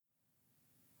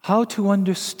how to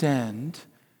understand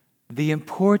the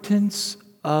importance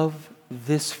of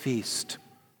this feast.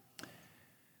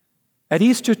 At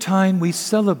Easter time, we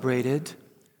celebrated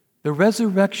the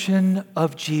resurrection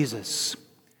of Jesus.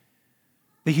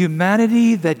 The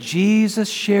humanity that Jesus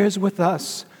shares with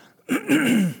us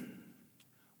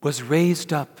was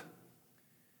raised up.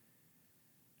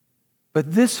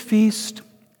 But this feast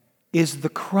is the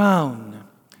crown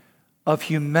of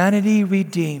humanity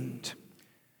redeemed,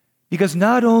 because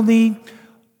not only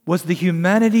was the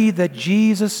humanity that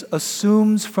Jesus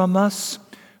assumes from us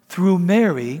through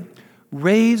Mary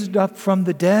raised up from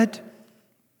the dead,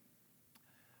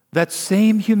 that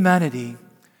same humanity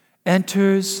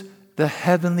enters the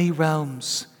heavenly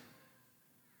realms.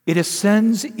 It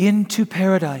ascends into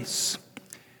paradise.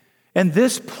 And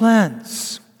this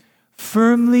plants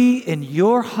firmly in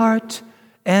your heart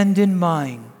and in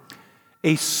mine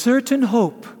a certain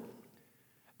hope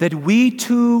that we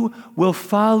too will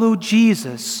follow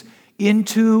Jesus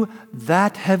into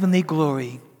that heavenly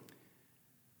glory.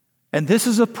 And this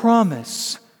is a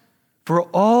promise for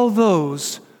all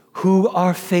those who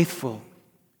are faithful.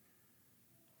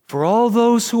 For all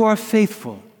those who are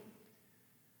faithful.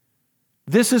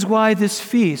 This is why this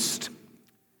feast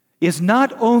is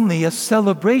not only a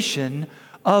celebration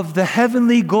of the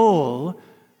heavenly goal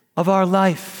of our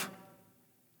life.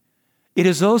 It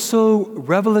is also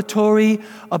revelatory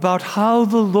about how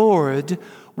the Lord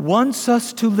wants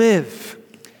us to live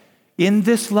in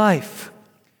this life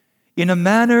in a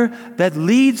manner that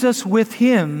leads us with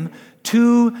Him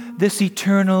to this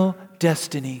eternal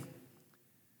destiny.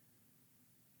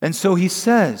 And so He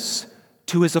says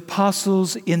to His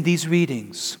apostles in these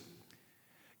readings,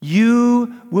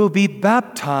 "You will be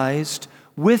baptized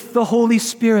with the Holy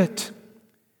Spirit."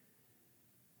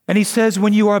 And He says,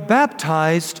 when you are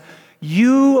baptized,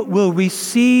 you will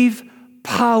receive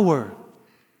power.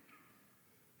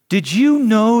 Did you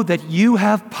know that you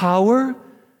have power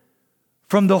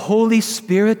from the Holy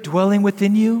Spirit dwelling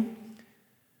within you?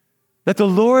 That the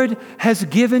Lord has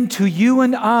given to you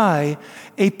and I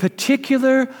a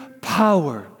particular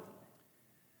power.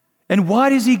 And why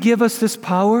does He give us this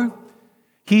power?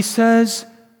 He says,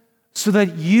 so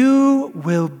that you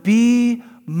will be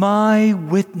my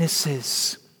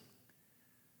witnesses.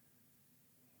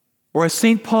 Or as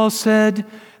St. Paul said,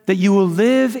 that you will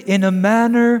live in a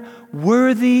manner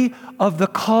worthy of the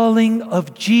calling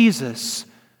of Jesus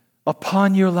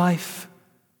upon your life.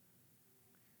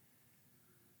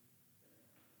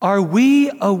 Are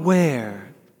we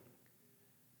aware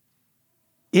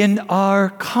in our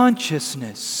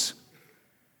consciousness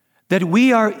that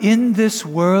we are in this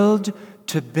world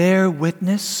to bear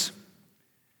witness?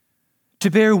 To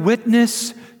bear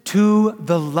witness to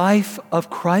the life of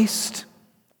Christ?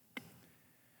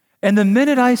 And the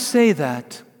minute I say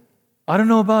that, I don't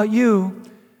know about you,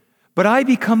 but I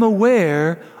become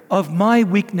aware of my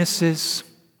weaknesses.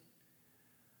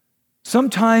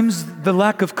 Sometimes the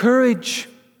lack of courage,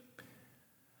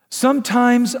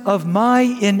 sometimes of my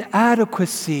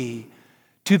inadequacy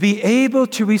to be able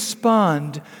to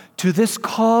respond to this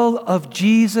call of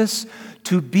Jesus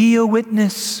to be a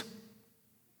witness.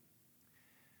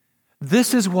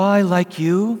 This is why, like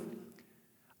you,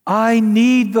 I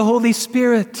need the Holy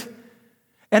Spirit,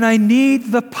 and I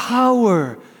need the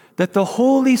power that the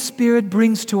Holy Spirit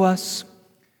brings to us.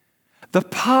 The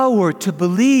power to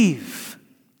believe,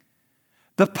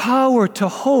 the power to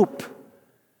hope,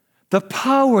 the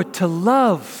power to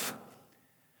love,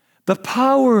 the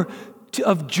power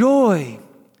of joy,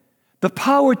 the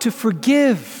power to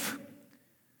forgive,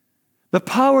 the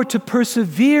power to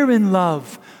persevere in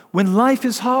love when life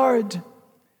is hard,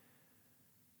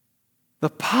 the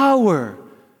power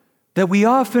that we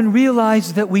often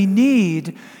realize that we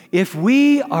need if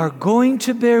we are going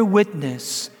to bear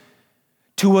witness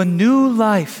to a new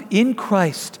life in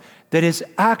Christ that is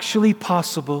actually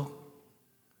possible.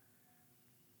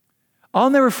 I'll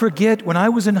never forget when I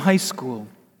was in high school,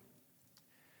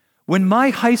 when my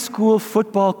high school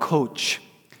football coach,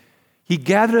 he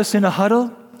gathered us in a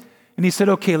huddle and he said,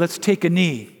 okay, let's take a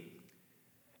knee.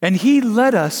 And he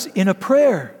led us in a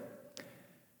prayer.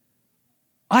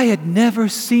 I had never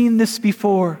seen this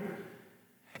before.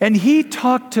 And he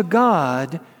talked to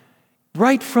God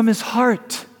right from his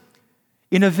heart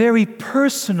in a very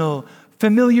personal,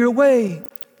 familiar way.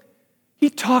 He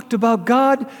talked about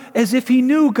God as if he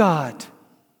knew God.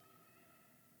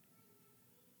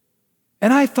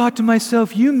 And I thought to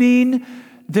myself, you mean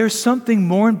there's something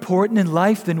more important in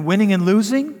life than winning and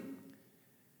losing?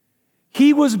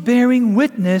 He was bearing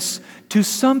witness to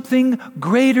something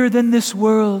greater than this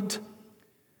world,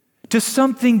 to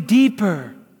something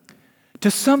deeper, to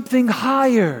something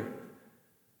higher.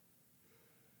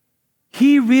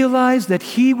 He realized that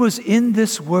he was in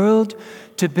this world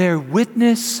to bear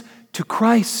witness to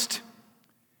Christ.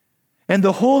 And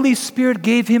the Holy Spirit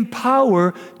gave him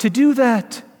power to do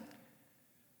that.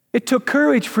 It took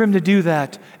courage for him to do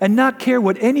that and not care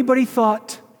what anybody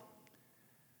thought.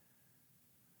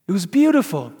 It was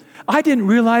beautiful. I didn't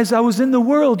realize I was in the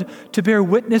world to bear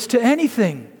witness to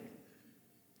anything.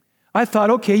 I thought,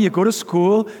 okay, you go to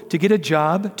school to get a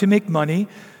job, to make money,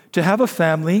 to have a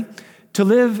family, to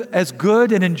live as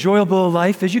good and enjoyable a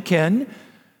life as you can.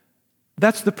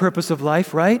 That's the purpose of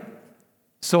life, right?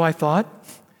 So I thought.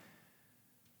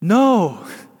 No.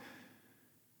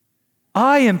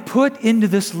 I am put into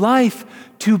this life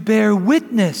to bear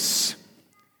witness.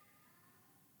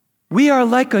 We are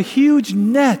like a huge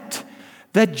net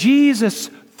that Jesus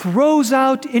throws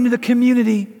out into the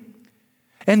community.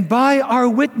 And by our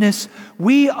witness,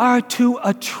 we are to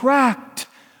attract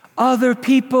other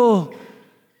people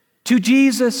to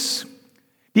Jesus,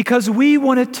 because we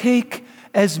want to take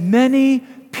as many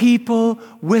people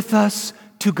with us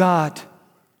to God.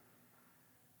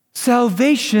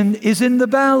 Salvation is in the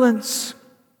balance.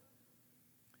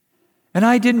 And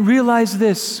I didn't realize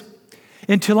this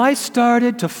until I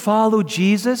started to follow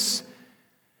Jesus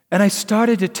and I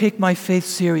started to take my faith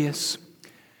serious.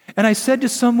 And I said to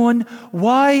someone,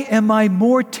 why am I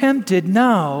more tempted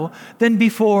now than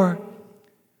before?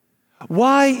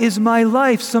 Why is my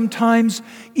life sometimes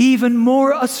even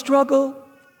more a struggle?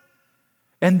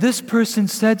 And this person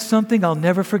said something I'll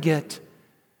never forget.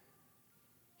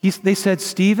 They said,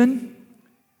 Stephen,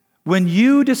 when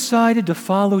you decided to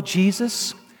follow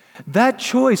Jesus, that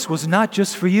choice was not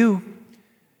just for you.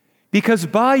 Because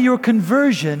by your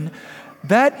conversion,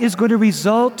 that is going to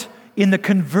result in the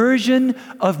conversion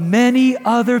of many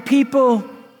other people.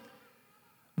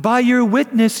 By your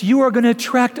witness, you are going to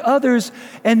attract others,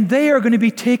 and they are going to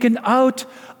be taken out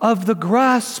of the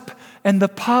grasp and the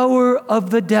power of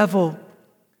the devil.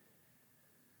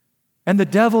 And the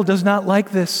devil does not like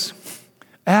this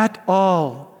at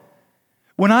all.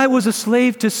 When I was a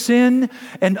slave to sin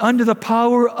and under the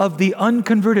power of the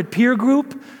unconverted peer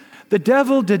group, the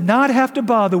devil did not have to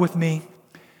bother with me,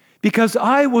 because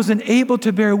I wasn't able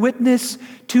to bear witness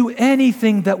to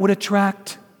anything that would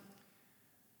attract.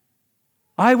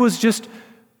 I was just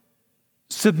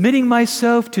submitting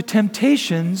myself to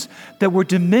temptations that were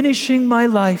diminishing my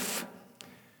life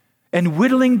and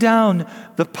whittling down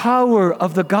the power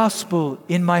of the gospel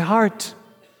in my heart.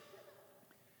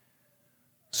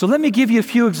 So let me give you a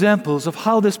few examples of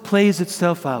how this plays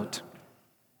itself out.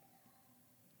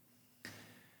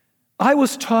 I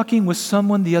was talking with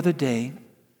someone the other day,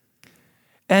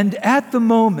 and at the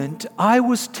moment I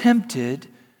was tempted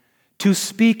to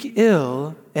speak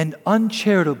ill and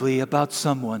uncharitably about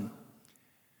someone.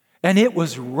 And it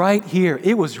was right here.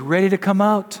 It was ready to come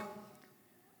out.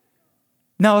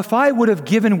 Now, if I would have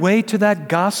given way to that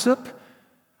gossip,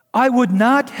 I would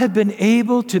not have been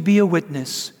able to be a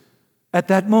witness at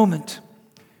that moment.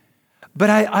 But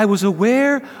I was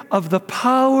aware of the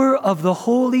power of the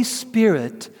Holy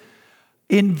Spirit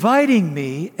inviting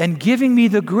me and giving me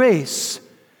the grace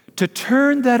to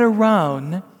turn that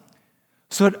around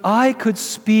so that I could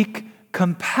speak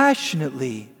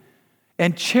compassionately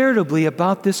and charitably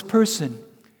about this person.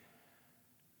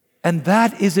 And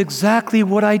that is exactly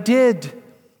what I did.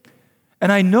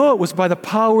 And I know it was by the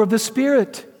power of the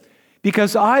Spirit,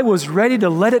 because I was ready to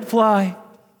let it fly.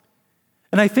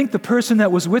 And I think the person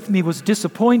that was with me was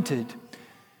disappointed,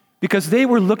 because they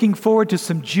were looking forward to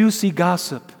some juicy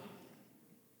gossip.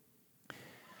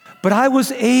 But I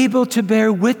was able to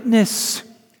bear witness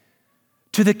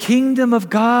to the kingdom of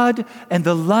God and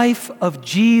the life of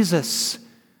Jesus,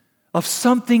 of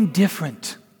something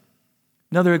different.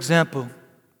 Another example. A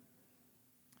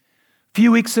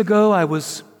few weeks ago, I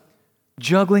was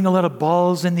juggling a lot of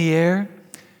balls in the air,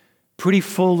 pretty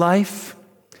full life.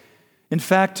 In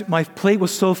fact, my plate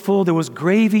was so full, there was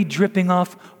gravy dripping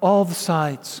off all the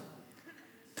sides.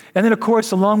 And then, of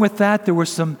course, along with that, there were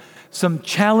some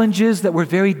challenges that were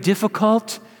very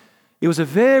difficult. It was a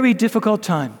very difficult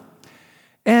time.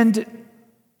 And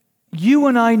you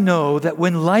and I know that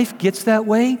when life gets that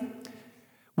way,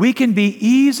 we can be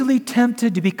easily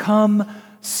tempted to become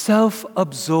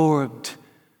self-absorbed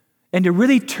and to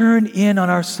really turn in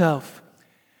on ourselves.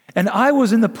 And I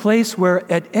was in the place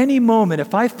where at any moment,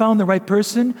 if I found the right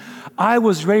person, I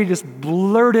was ready to just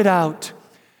blurt it out.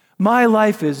 My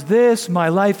life is this, my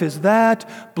life is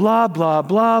that, blah, blah,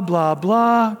 blah, blah,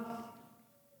 blah.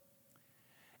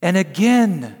 And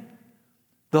again,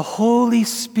 the Holy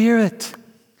Spirit,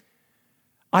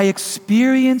 I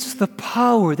experience the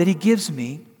power that He gives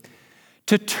me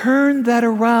to turn that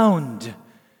around.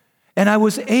 And I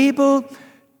was able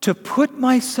to put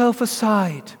myself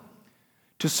aside,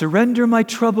 to surrender my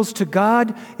troubles to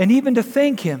God, and even to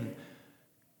thank Him.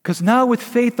 Because now with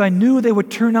faith I knew they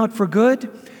would turn out for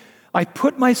good. I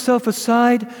put myself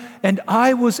aside, and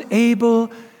I was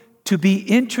able to be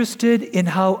interested in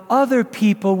how other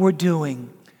people were doing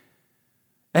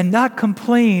and not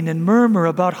complain and murmur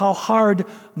about how hard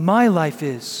my life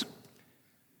is.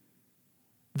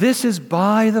 This is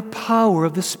by the power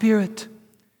of the Spirit.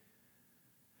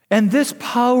 And this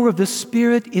power of the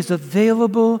Spirit is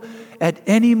available at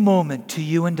any moment to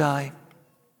you and I.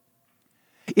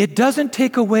 It doesn't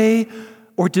take away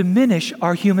or diminish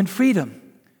our human freedom,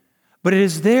 but it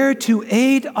is there to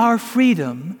aid our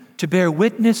freedom to bear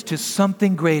witness to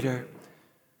something greater,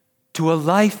 to a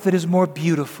life that is more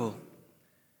beautiful.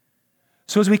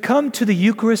 So as we come to the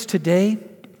Eucharist today,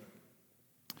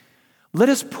 let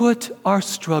us put our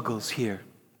struggles here.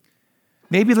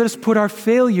 Maybe let us put our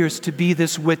failures to be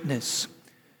this witness.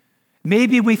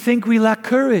 Maybe we think we lack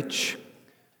courage.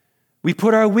 We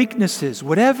put our weaknesses,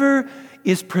 whatever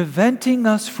is preventing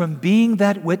us from being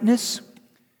that witness,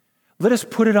 let us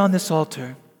put it on this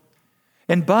altar.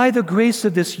 And by the grace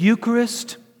of this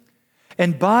Eucharist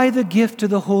and by the gift of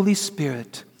the Holy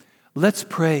Spirit, let's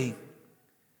pray.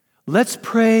 Let's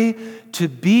pray to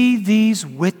be these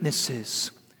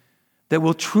witnesses that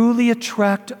will truly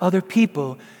attract other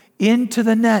people into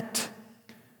the net,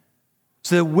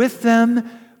 so that with them,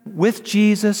 with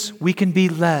Jesus, we can be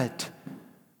led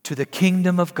to the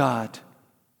kingdom of God.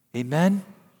 Amen.